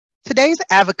Today's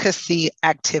advocacy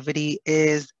activity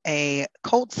is a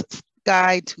Colt's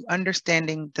Guide to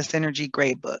Understanding the Synergy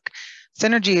Gradebook.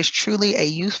 Synergy is truly a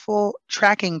useful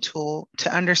tracking tool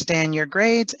to understand your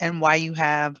grades and why you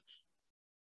have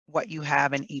what you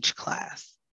have in each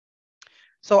class.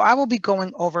 So I will be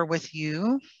going over with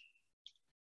you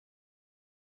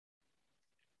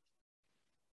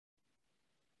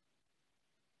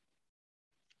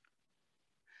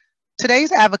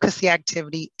today's advocacy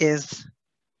activity is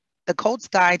the Colt's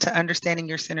Guide to Understanding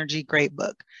Your Synergy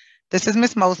Gradebook. This is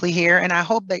Ms. Mosley here, and I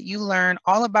hope that you learn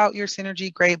all about your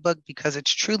Synergy Gradebook because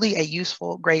it's truly a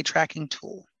useful grade tracking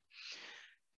tool.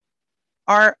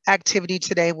 Our activity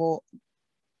today will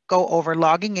go over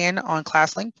logging in on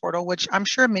ClassLink portal, which I'm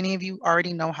sure many of you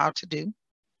already know how to do.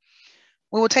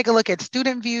 We will take a look at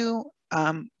student view,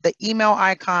 the email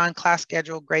icon, class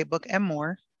schedule, gradebook, and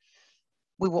more.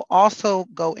 We will also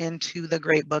go into the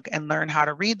gradebook and learn how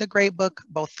to read the gradebook,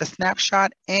 both the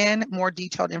snapshot and more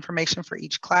detailed information for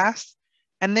each class.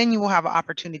 And then you will have an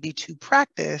opportunity to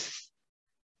practice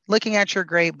looking at your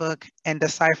gradebook and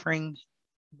deciphering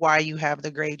why you have the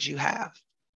grades you have.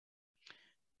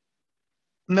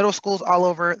 Middle schools all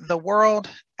over the world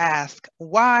ask,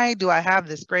 why do I have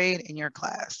this grade in your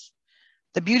class?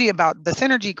 The beauty about the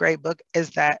Synergy Gradebook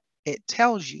is that it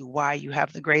tells you why you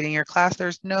have the grade in your class.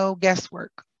 There's no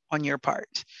guesswork on your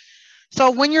part.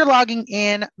 So when you're logging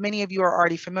in, many of you are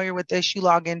already familiar with this. You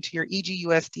log into your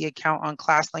EGUSD account on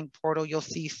ClassLink portal. You'll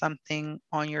see something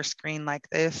on your screen like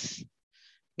this.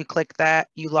 You click that,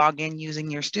 you log in using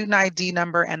your student ID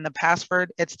number and the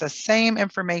password. It's the same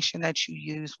information that you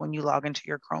use when you log into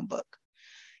your Chromebook.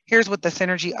 Here's what the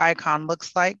Synergy icon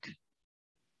looks like.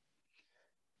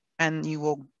 And you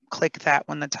will click that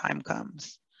when the time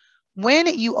comes. When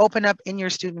you open up in your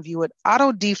student view, it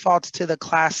auto defaults to the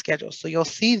class schedule. So you'll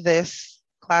see this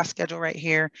class schedule right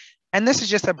here. And this is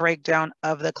just a breakdown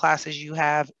of the classes you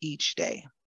have each day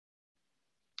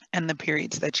and the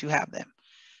periods that you have them.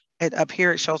 Up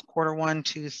here, it shows quarter 1,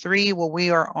 2, 3. Well, we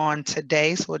are on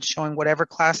today, so it's showing whatever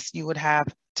class you would have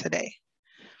today.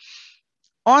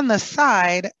 On the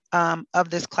side of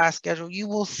this class schedule, you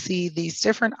will see these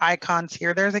different icons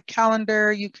here. There's a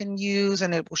calendar you can use,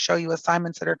 and it will show you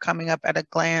assignments that are coming up at a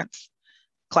glance,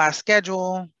 class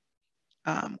schedule,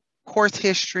 course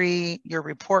history, your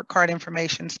report card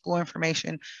information, school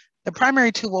information. The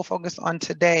primary two we'll focus on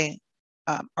today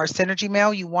are Synergy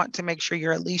Mail. You want to make sure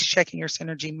you're at least checking your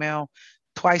Synergy Mail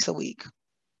twice a week.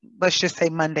 Let's just say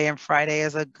Monday and Friday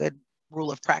is a good rule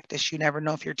of practice. You never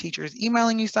know if your teacher is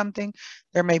emailing you something.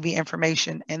 There may be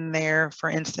information in there. For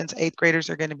instance, 8th graders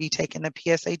are going to be taking the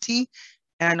PSAT.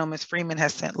 And I know Ms. Freeman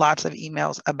has sent lots of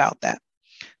emails about that.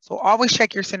 So always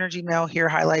check your Synergy Mail here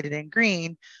highlighted in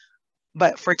green.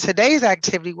 But for today's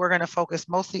activity, we're going to focus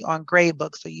mostly on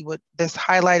gradebook. So you would, this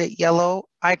highlighted yellow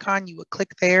icon, you would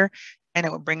click there and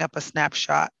it would bring up a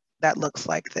snapshot that looks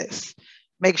like this.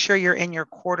 Make sure you're in your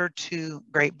quarter 2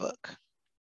 gradebook.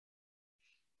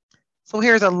 So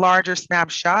here's a larger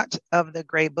snapshot of the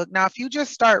gradebook. Now, if you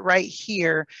just start right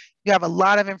here, you have a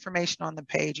lot of information on the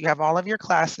page. You have all of your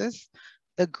classes,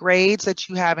 the grades that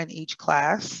you have in each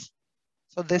class.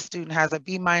 So this student has a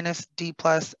B-, D+,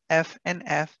 F, and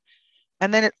F.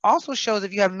 And then it also shows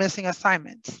if you have missing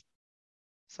assignments.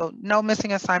 So no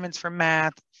missing assignments for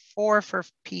math, 4 for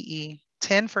PE,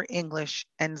 10 for English,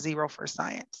 and 0 for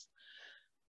science.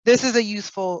 This is a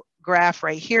useful graph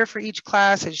right here for each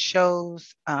class. It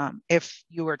shows if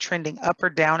you are trending up or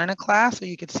down in a class. So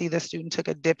you can see the student took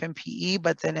a dip in PE,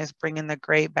 but then is bringing the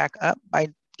grade back up by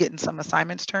getting some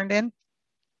assignments turned in.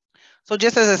 So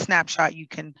just as a snapshot, you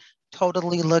can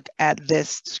totally look at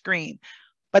this screen.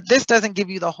 But this doesn't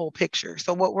give you the whole picture.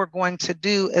 So what we're going to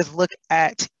do is look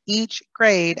at each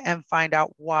grade and find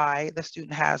out why the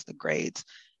student has the grades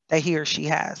that he or she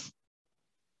has.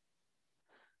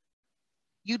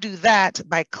 You do that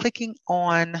by clicking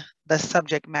on the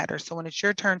subject matter. So when it's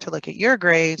your turn to look at your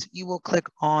grades, you will click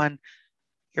on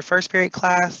your first period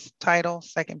class title,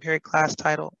 second period class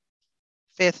title,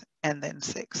 5th, and then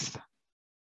 6th.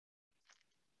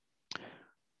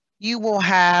 You will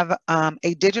have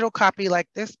a digital copy like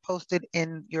this posted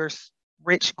in your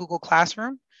rich Google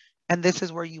Classroom. And this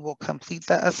is where you will complete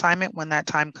the assignment when that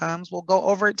time comes. We'll go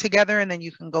over it together and then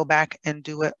you can go back and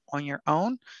do it on your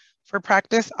own. For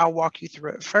practice, I'll walk you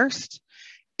through it first.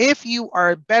 If you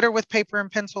are better with paper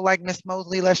and pencil like Ms.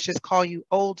 Mosley, let's just call you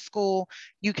old school,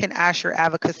 you can ask your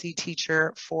advocacy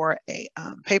teacher for a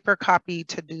paper copy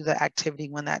to do the activity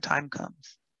when that time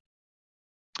comes.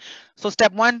 So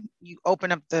step 1, you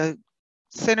open up the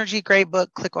Synergy Gradebook,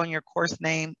 click on your course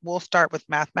name. We'll start with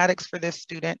mathematics for this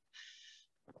student.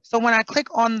 So when I click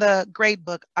on the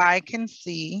gradebook, I can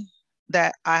see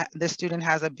that this student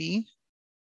has a B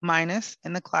minus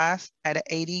in the class at an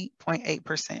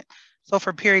 80.8%. So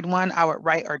for period 1, I would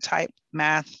write or type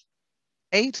math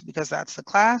 8 because that's the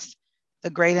class, the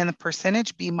grade and the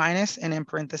percentage, B minus, and in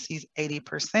parentheses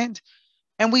 80%.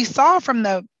 And we saw from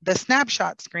the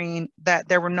snapshot screen that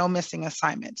there were no missing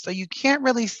assignments. So you can't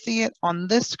really see it on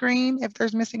this screen if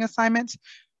there's missing assignments,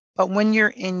 but when you're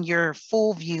in your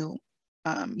full view,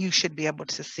 you should be able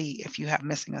to see if you have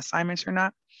missing assignments or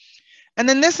not. And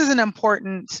then this is an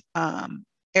important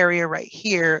area right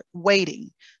here, weighting.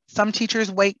 Some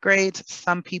teachers weight grades,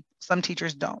 some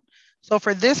teachers don't. So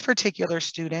for this particular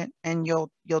student, and you'll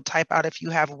type out if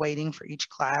you have weighting for each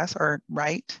class or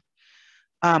write,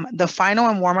 the final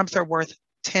and warm-ups are worth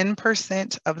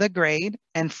 10% of the grade.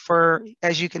 And for,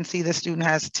 as you can see, the student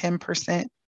has 10%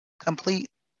 complete.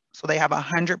 So they have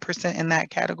 100% in that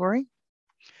category.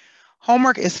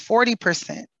 Homework is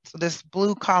 40%. So this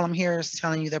blue column here is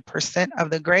telling you the percent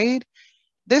of the grade.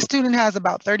 This student has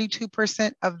about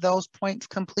 32% of those points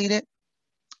completed.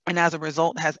 And as a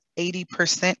result has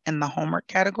 80% in the homework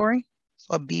category.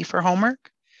 So a B for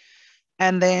homework.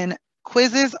 And then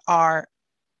quizzes are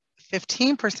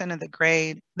 15% of the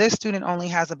grade. This student only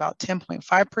has about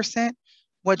 10.5%,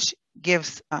 which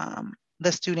gives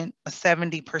the student a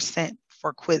 70%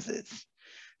 for quizzes.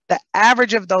 The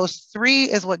average of those 3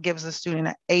 is what gives the student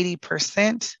an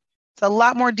 80%. It's a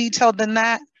lot more detailed than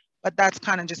that, but that's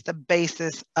kind of just the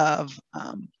basis of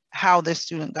how this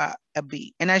student got a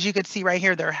B. And as you can see right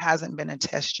here, there hasn't been a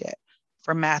test yet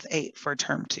for Math 8 for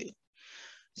term 2.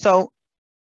 So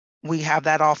we have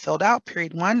that all filled out.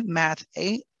 Period 1, Math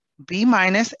 8, B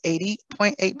minus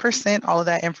 80.8%. All of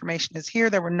that information is here.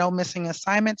 There were no missing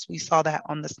assignments. We saw that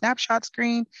on the snapshot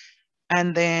screen.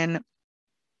 And then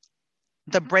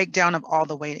the breakdown of all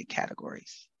the weighted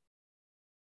categories.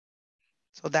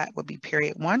 So that would be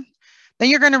period 1. Then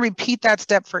you're going to repeat that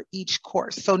step for each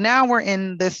course. So now we're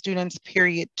in this student's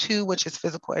period 2, which is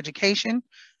physical education.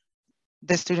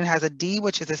 This student has a D,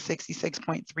 which is a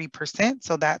 66.3%.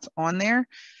 So that's on there.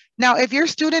 Now, if your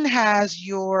student has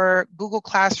your Google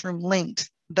Classroom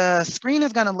linked, the screen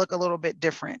is going to look a little bit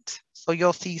different. So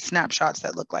you'll see snapshots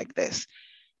that look like this.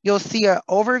 You'll see an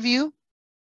overview,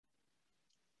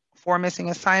 4 missing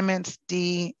assignments,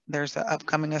 D, there's an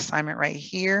upcoming assignment right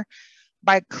here.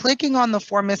 By clicking on the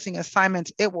 4 missing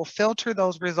assignments, it will filter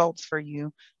those results for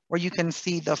you where you can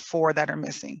see the 4 that are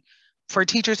missing. For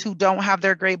teachers who don't have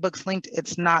their gradebooks linked,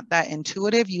 it's not that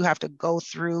intuitive. You have to go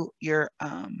through your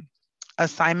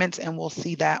assignments, and we'll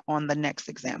see that on the next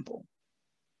example.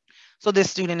 So this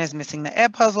student is missing the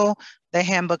Ed puzzle, the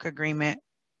handbook agreement,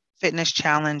 fitness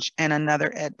challenge, and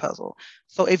another Ed puzzle.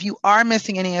 So if you are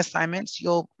missing any assignments,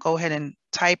 you'll go ahead and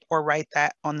type or write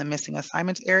that on the missing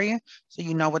assignments area so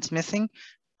you know what's missing.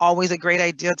 Always a great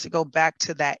idea to go back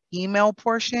to that email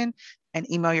portion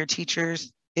and email your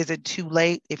teachers. Is it too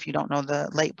late, if you don't know the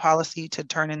late policy, to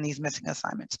turn in these missing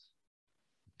assignments,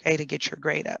 okay, to get your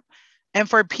grade up. And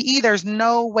for PE, there's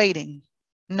no weighting,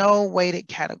 no weighted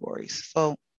categories.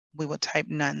 So we will type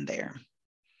none there.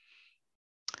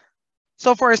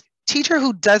 So for a teacher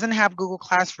who doesn't have Google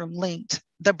Classroom linked,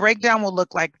 the breakdown will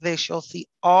look like this. You'll see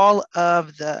all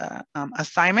of the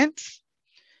assignments,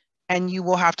 and you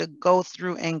will have to go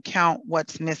through and count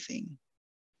what's missing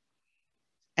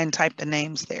and type the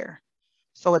names there.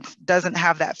 So it doesn't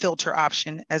have that filter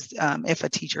option as if a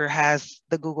teacher has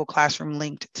the Google Classroom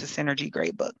linked to Synergy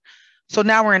Gradebook. So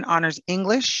now we're in Honors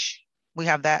English. We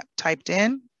have that typed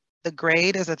in. The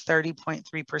grade is a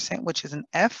 30.3%, which is an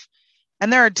F.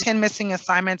 And there are 10 missing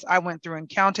assignments. I went through and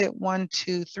counted 1,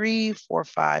 2, 3, 4,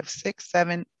 5, 6,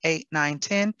 7, 8, 9,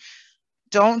 10.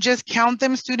 Don't just count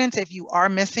them, students. If you are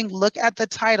missing, look at the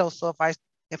title. So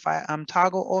if I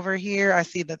toggle over here, I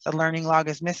see that the learning log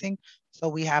is missing. So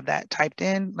we have that typed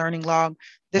in, learning log.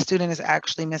 This student is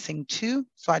actually missing 2.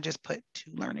 So I just put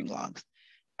 2 learning logs.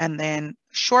 And then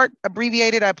short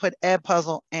abbreviated, I put Ed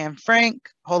puzzle and Frank,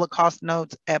 Holocaust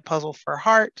notes, Ed puzzle for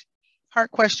heart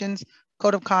questions,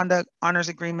 code of conduct, honors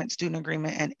agreement, student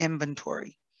agreement, and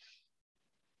inventory.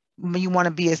 You want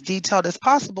to be as detailed as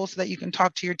possible so that you can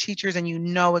talk to your teachers and you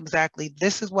know exactly,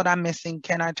 this is what I'm missing.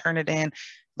 Can I turn it in?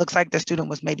 Looks like the student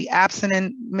was maybe absent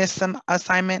and missed some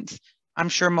assignments. I'm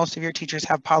sure most of your teachers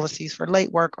have policies for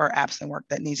late work or absent work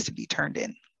that needs to be turned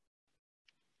in.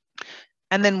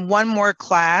 And then one more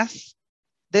class.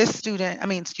 This teacher's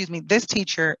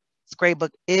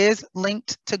gradebook is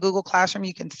linked to Google Classroom.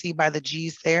 You can see by the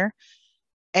G's there.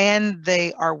 And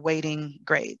they are weighting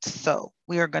grades. So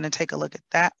we are going to take a look at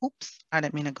that. Oops, I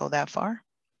didn't mean to go that far.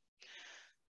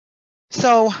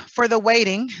 So for the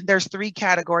weighting, there's 3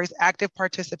 categories: active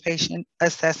participation,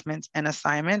 assessments, and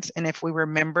assignments. And if we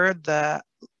remember,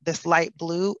 this light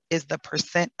blue is the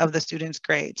percent of the student's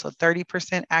grade. So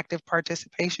 30% active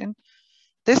participation.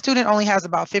 This student only has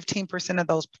about 15% of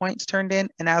those points turned in,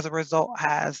 and as a result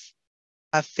has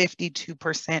a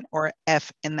 52% or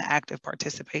F in the active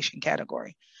participation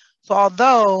category. So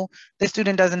although the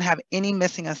student doesn't have any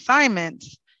missing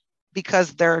assignments,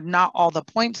 because they're not all the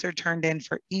points are turned in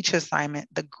for each assignment,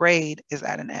 the grade is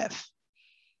at an F.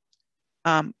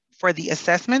 For the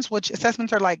assessments, which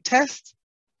assessments are like tests,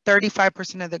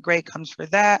 35% of the grade comes for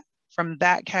that, from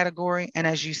that category. And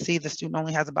as you see, the student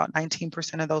only has about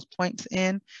 19% of those points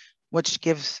in, which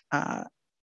gives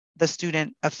the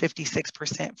student a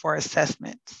 56% for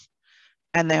assessments.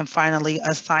 And then finally,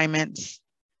 assignments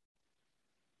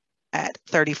at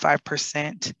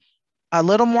 35%. A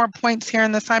little more points here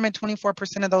in the assignment,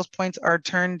 24% of those points are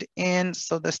turned in.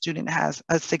 So the student has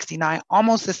a 69,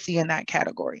 almost a C in that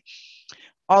category.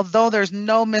 Although there's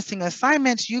no missing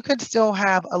assignments, you could still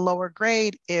have a lower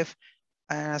grade if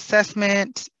an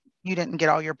assessment, you didn't get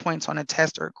all your points on a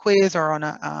test or a quiz or on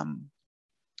a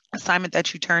assignment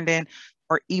that you turned in,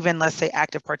 or even let's say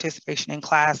active participation in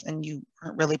class and you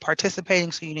weren't really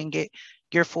participating, so you didn't get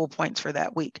your full points for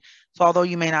that week. So although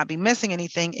you may not be missing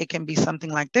anything, it can be something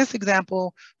like this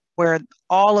example where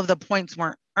all of the points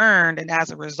weren't earned, and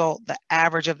as a result, the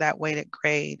average of that weighted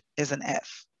grade is an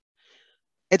F.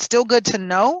 It's still good to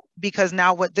know, because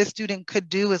now what this student could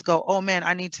do is go, oh man,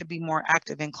 I need to be more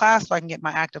active in class so I can get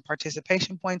my active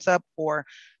participation points up, or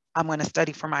I'm going to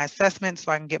study for my assessment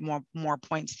so I can get more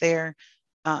points there.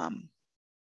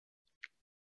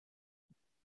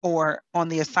 Or on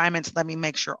the assignments, let me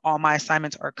make sure all my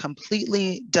assignments are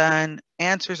completely done,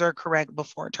 answers are correct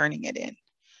before turning it in.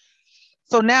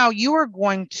 So now you are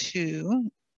going to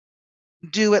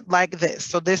do it like this.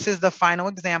 So this is the final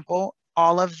example.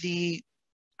 All of the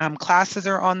classes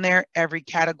are on there. Every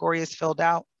category is filled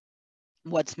out.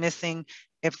 What's missing,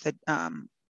 if the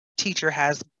teacher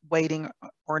has weighting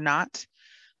or not.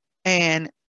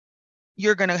 And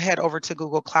you're going to head over to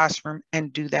Google Classroom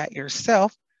and do that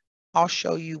yourself. I'll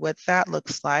show you what that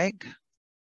looks like.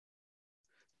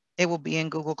 It will be in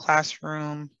Google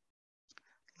Classroom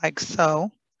like so.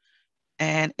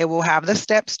 And it will have the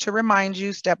steps to remind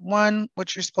you. Step 1,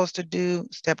 what you're supposed to do.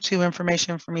 Step 2,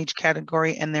 information from each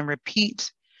category, and then repeat.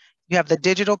 You have the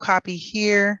digital copy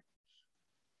here.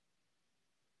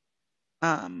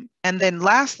 And then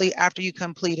lastly, after you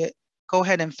complete it, go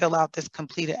ahead and fill out this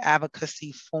completed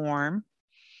advocacy form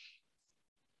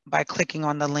by clicking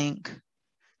on the link,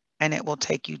 and it will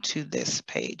take you to this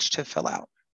page to fill out.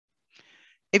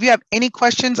 If you have any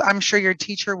questions, I'm sure your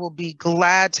teacher will be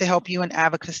glad to help you in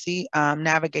advocacy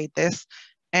navigate this.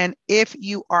 And if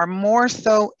you are more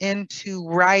so into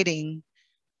writing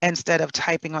instead of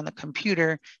typing on the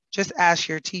computer, just ask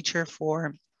your teacher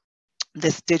for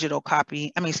this digital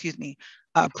copy,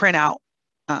 printout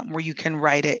where you can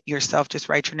write it yourself. Just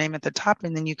write your name at the top,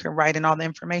 and then you can write in all the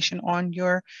information on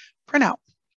your printout.